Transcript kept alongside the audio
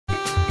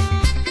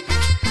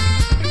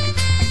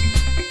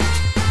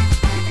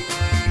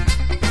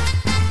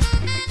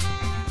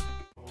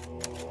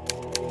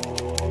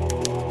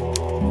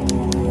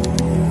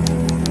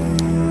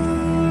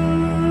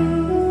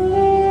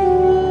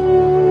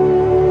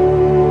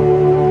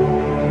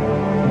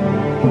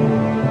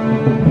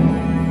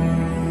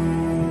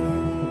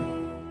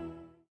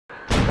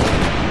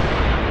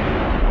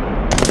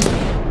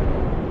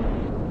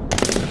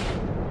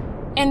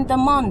the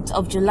month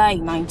of July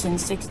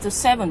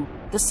 1967,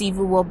 the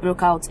Civil War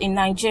broke out in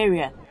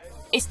Nigeria.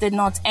 It did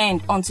not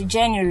end until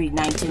January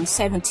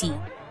 1970.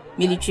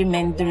 Military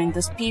men during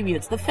this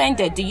period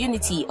defended the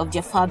unity of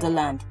their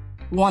fatherland.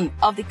 One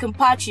of the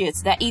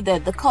compatriots that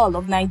heeded the call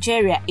of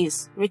Nigeria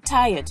is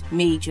retired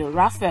Major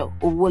Raphael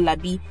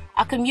Owolabi,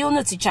 a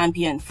community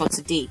champion for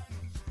today.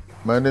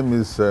 My name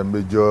is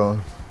Major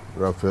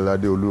Raphael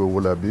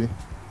Owolabi.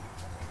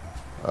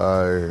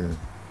 I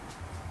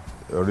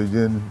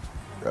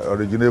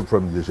originate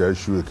from IKEJA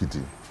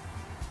C.D.A.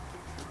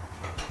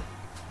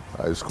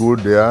 I schooled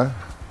there,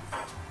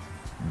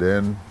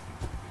 then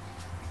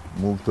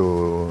moved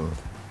to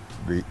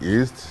the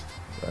East.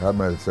 I had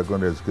my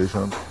secondary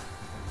education.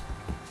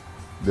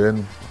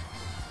 Then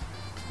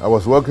I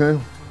was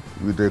working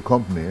with a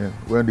company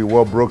when the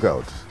war broke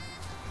out.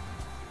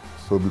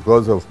 So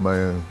because of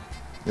my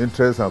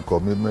interest and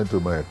commitment to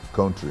my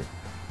country,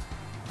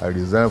 I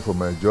resigned from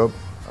my job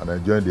and I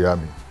joined the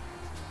army.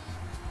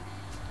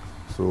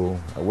 So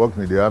I worked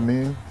in the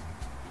army.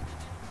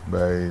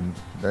 By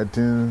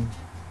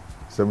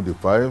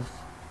 1975,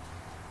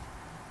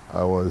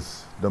 I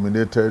was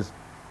nominated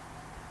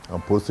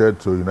and posted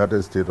to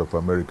United States of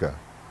America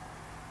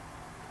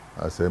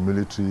as a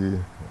military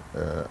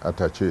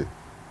attaché.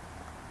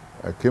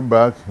 I came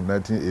back in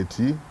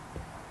 1980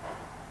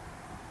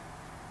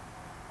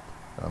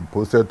 and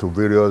posted to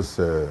various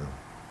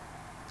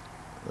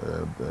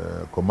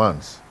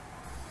commands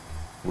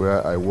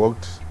where I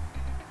worked,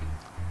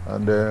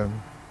 and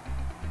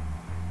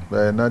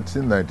by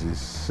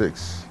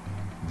 1996,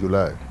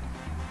 July,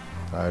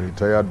 I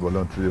retired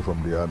voluntarily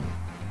from the army.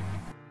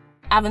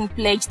 Having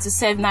pledged to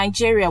serve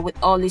Nigeria with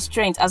all his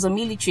strength as a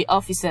military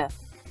officer,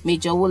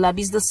 Major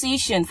Owolabi's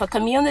decision for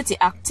community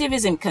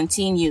activism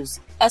continues,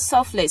 a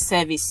selfless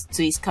service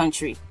to his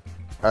country.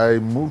 I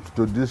moved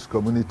to this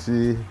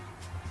community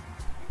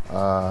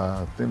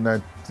I think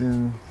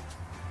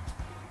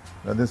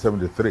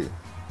 1973.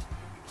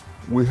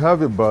 We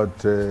have about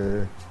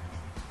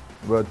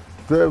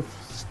 12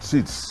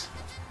 streets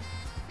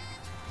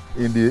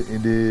in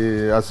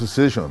the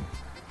association,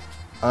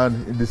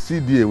 and in the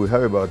CDA we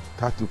have about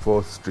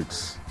 34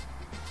 streets.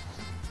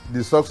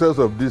 The success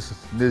of this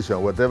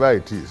nation, whatever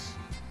it is,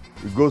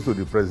 it goes to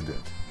the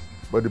president.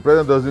 But the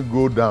president doesn't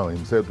go down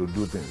himself to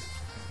do things.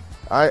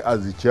 I,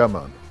 as the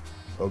chairman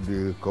of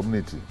the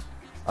community,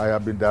 I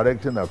have been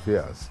directing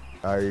affairs.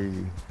 I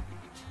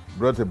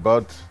brought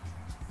about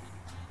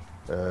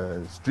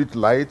street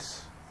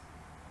lights,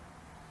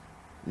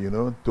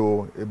 to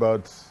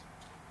about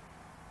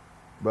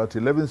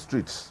 11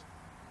 streets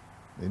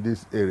in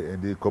this area,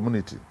 in the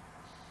community.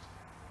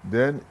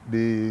 Then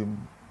there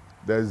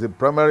is a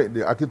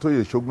the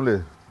Akitoye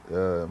Shogunle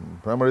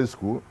primary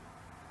school.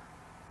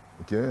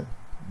 Okay,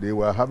 they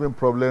were having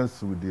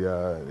problems with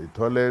the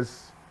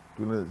toilets,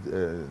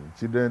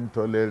 children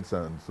toilets,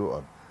 and so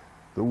on.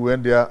 So we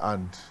went there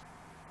and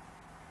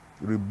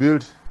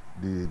rebuilt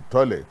the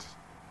toilet,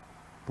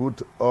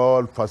 put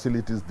all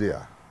facilities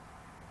there,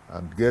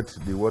 and get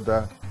the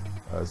water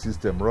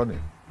system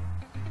running.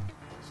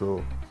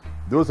 So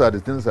those are the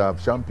things I have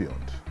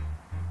championed.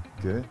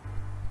 Okay,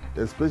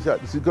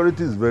 especially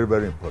security is very,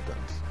 very important.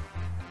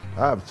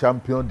 I have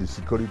championed the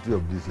security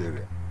of this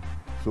area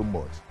so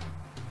much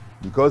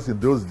because in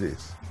those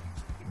days,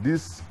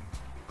 this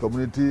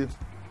community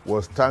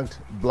was tagged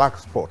black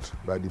spot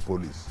by the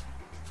police.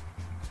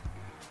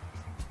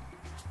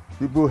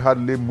 People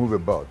hardly move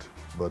about,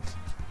 but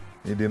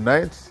in the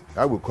night,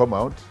 I will come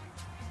out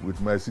with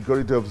my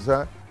security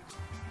officer.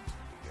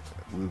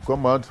 We'll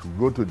come out,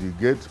 go to the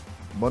gate,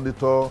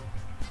 monitor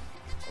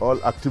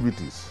all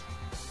activities.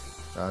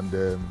 And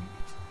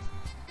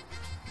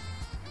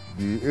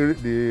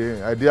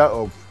the idea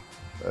of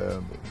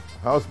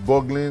house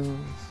burglings,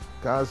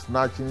 car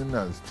snatching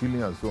and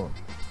stealing and so on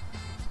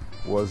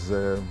was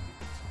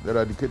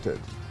eradicated.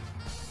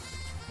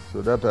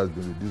 So that has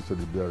been reduced to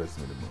the barest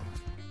minimum.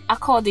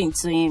 According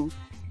to him,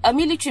 a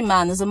military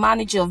man is a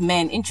manager of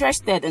men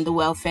interested in the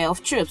welfare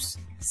of troops,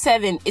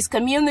 serving his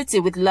community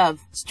with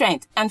love,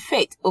 strength, and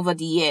faith over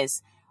the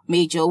years.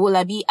 Major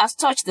Owolabi has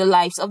touched the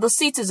lives of the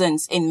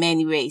citizens in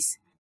many ways.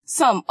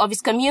 Some of his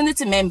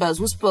community members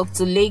who spoke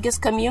to Lagos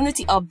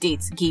Community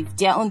Updates give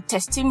their own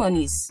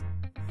testimonies.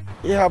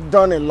 He have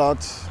done a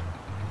lot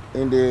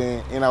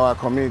in our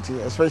community,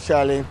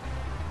 especially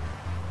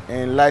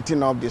in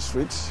lighting up the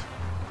streets,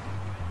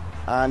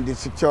 and the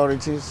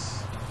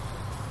securities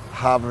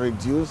have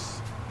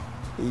reduced.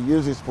 He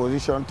used his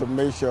position to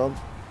make sure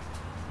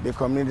the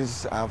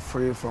communities are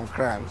free from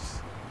crimes.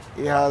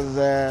 He has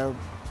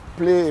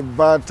played a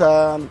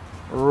vital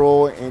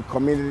role in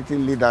community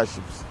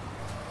leadership.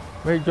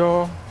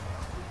 Major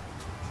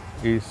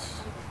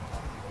is,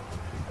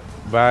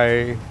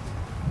 by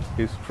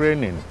his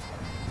training,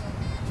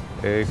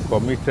 a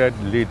committed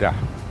leader.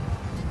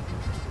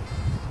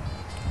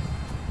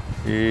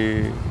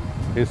 He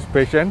is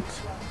patient.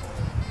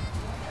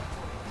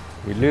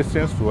 He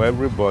listens to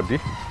everybody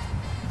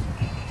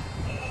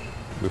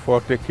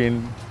before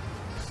taking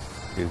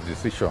his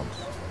decisions.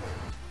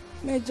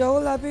 Major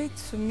Owolabi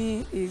to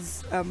me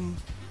is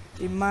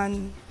a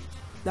man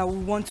that we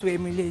want to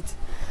emulate.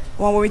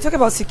 When we talk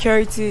about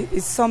security,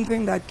 it's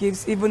something that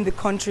gives even the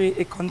country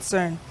a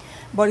concern.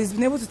 But he's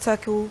been able to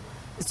tackle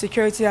the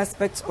security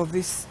aspects of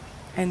this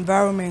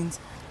environment.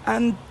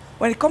 And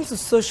when it comes to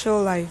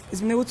social life,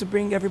 he's been able to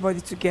bring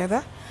everybody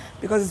together,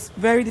 because it's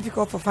very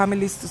difficult for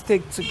families to stay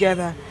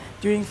together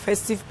during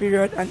festive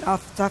period and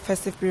after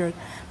festive period.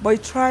 But he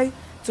tried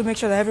to make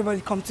sure that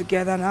everybody come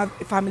together and have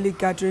a family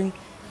gathering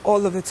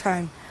all of the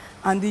time.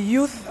 And the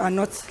youth are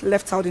not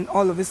left out in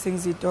all of these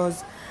things he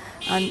does.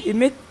 And it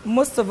made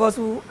most of us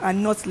who are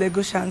not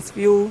Lagosians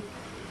feel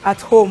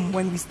at home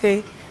when we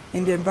stay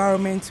in the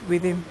environment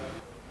with him.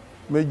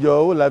 Major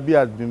Owolabi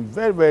has been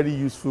very, very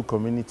useful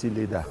community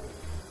leader.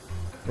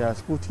 He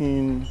has put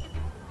in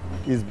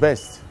his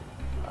best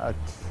at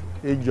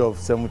age of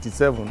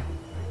 77.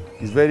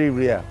 It's very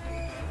rare,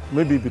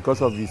 maybe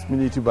because of his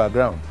military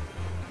background,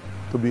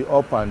 to be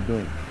up and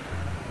doing.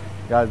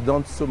 He has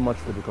done so much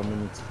for the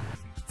community.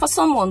 For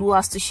someone who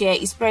has to share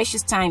his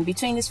precious time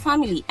between his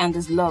family and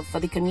his love for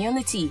the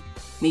community,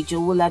 Major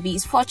Owolabi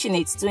is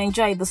fortunate to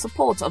enjoy the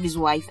support of his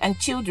wife and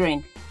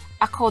children.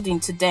 According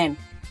to them,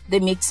 they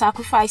make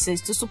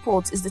sacrifices to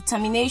support his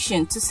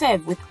determination to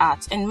serve with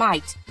heart and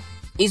might.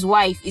 His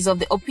wife is of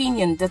the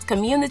opinion that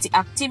community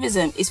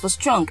activism is for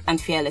strong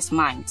and fearless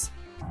minds.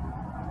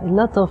 A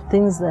lot of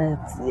things that,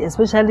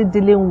 especially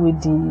dealing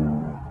with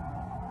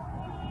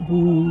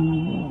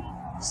the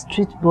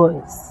street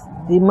boys,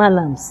 the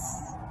malams,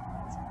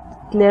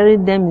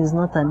 clearing them is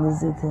not an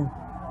easy thing.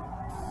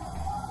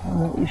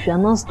 If you are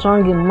not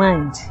strong in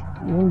mind,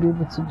 you won't be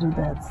able to do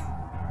that.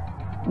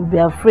 You'll be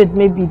afraid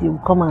maybe they will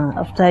come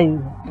after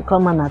you, they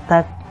come and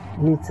attack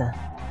later.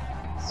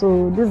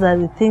 So these are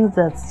the things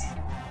that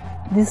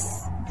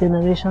this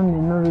generation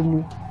may not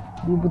really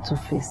be able to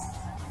face.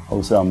 I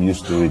would say I'm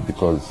used to it,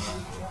 because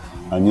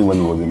I knew when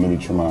he was a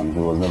military man, he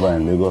was never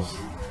in Lagos,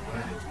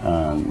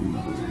 and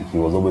he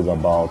was always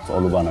about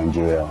all over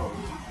Nigeria.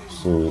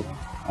 So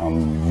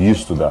I'm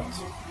used to that.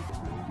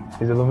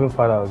 He's a loving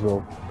father as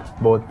well,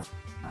 but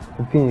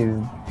the thing is,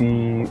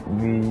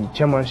 the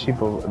chairmanship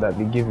that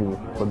they gave him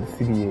for the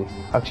CDA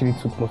actually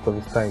took most of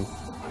his time,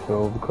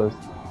 because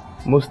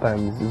most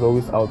times he's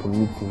always out on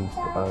meetings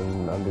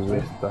and the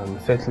rest,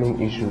 and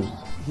settling issues.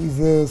 He's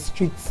a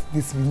strict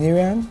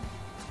disciplinarian.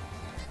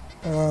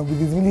 With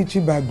his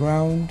military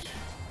background,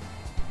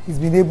 he's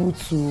been able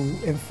to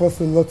enforce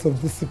a lot of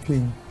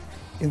discipline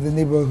in the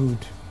neighborhood.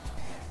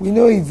 We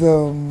know it's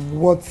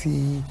what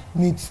he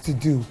needs to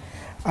do.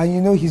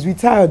 And he's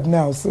retired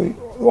now, so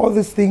all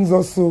these things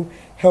also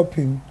help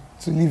him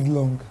to live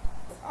long.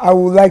 I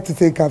would like to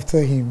take after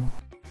him.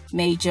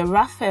 Major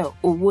Raphael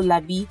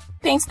Owolabi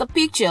paints the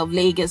picture of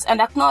Lagos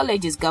and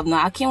acknowledges Governor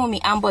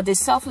Akinwumi Ambode's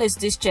selfless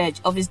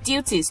discharge of his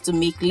duties to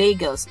make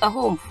Lagos a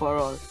home for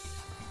all.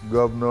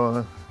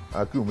 Governor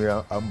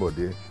Akinwumi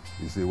Ambode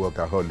is a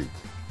workaholic,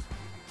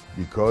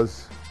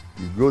 because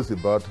he goes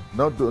about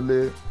not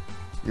only,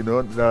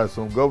 there are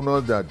some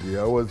governors that they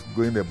are always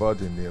going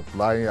about in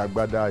flying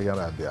agbada here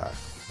and there.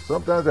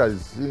 Sometimes I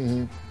see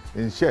him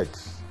in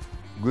shirts,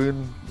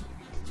 going,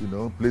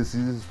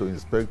 places to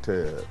inspect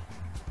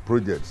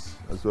projects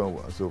and so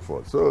on and so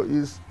forth. So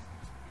he's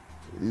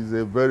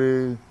a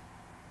very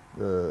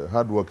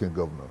hard-working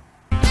governor.